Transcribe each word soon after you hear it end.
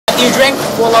you drink,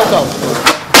 Four Loko.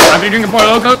 After you drink a Four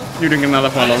Loko, you drink another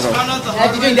Four Loko.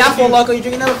 After you drink that Four Loko, you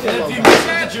drink another Four Loko.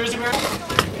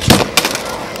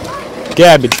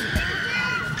 Cabbage.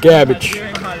 Cabbage.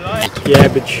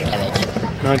 Cabbage.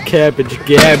 Not cabbage,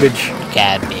 cabbage.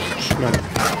 Cabbage. No.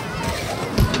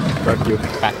 Fuck you.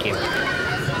 Fuck you.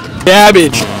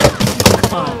 Cabbage.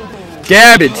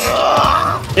 Cabbage.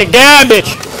 Hey,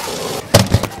 cabbage.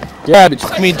 Cabbage.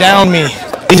 Fuck me, down me.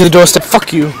 Into the doorstep.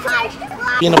 Fuck you.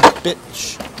 Being a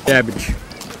bitch. Cabbage.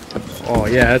 Oh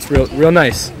yeah, that's real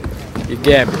nice. You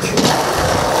cabbage.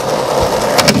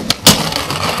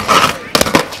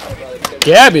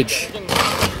 Cabbage.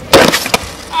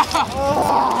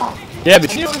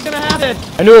 Cabbage. I knew it was gonna happen.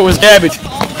 I knew it was cabbage.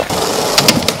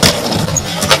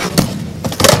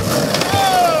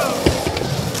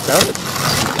 Found it.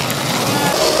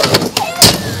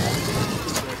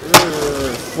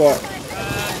 Fuck.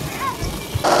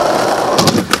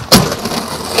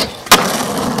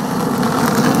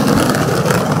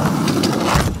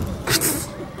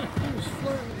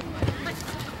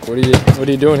 What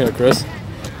are you doing here, Chris?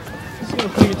 Just gonna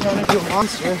put you down into a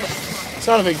monster. It's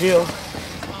not a big deal.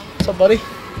 What's up, buddy?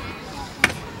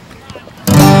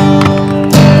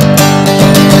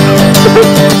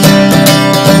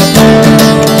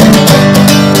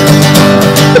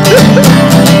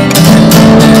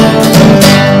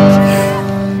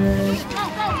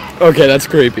 Okay, that's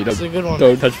creepy. That's a good one.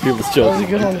 Don't touch people's children. That was a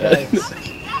good one, guys.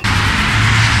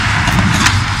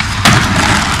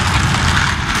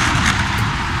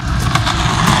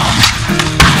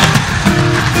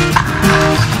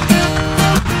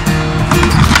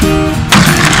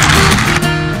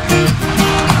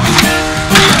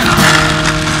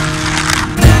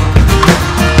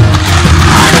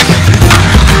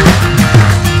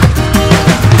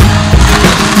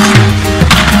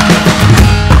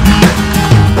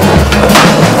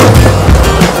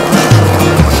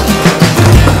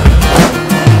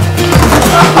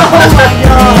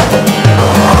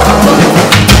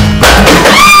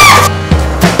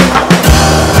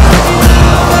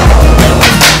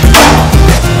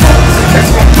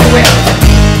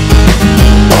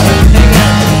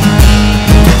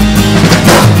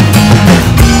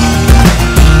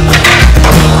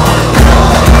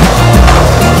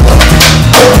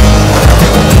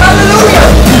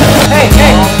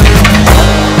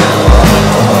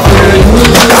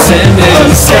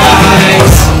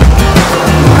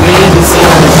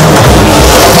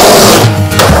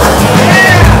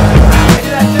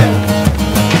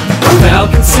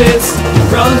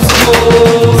 Runs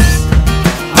forth,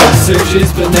 our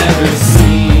searches but never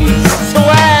cease.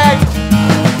 Swag!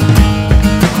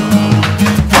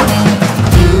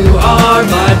 You are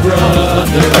my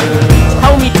brother.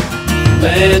 Tell me.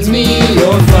 Lend me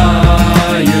your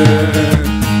fire.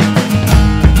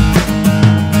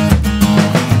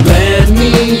 Lend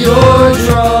me your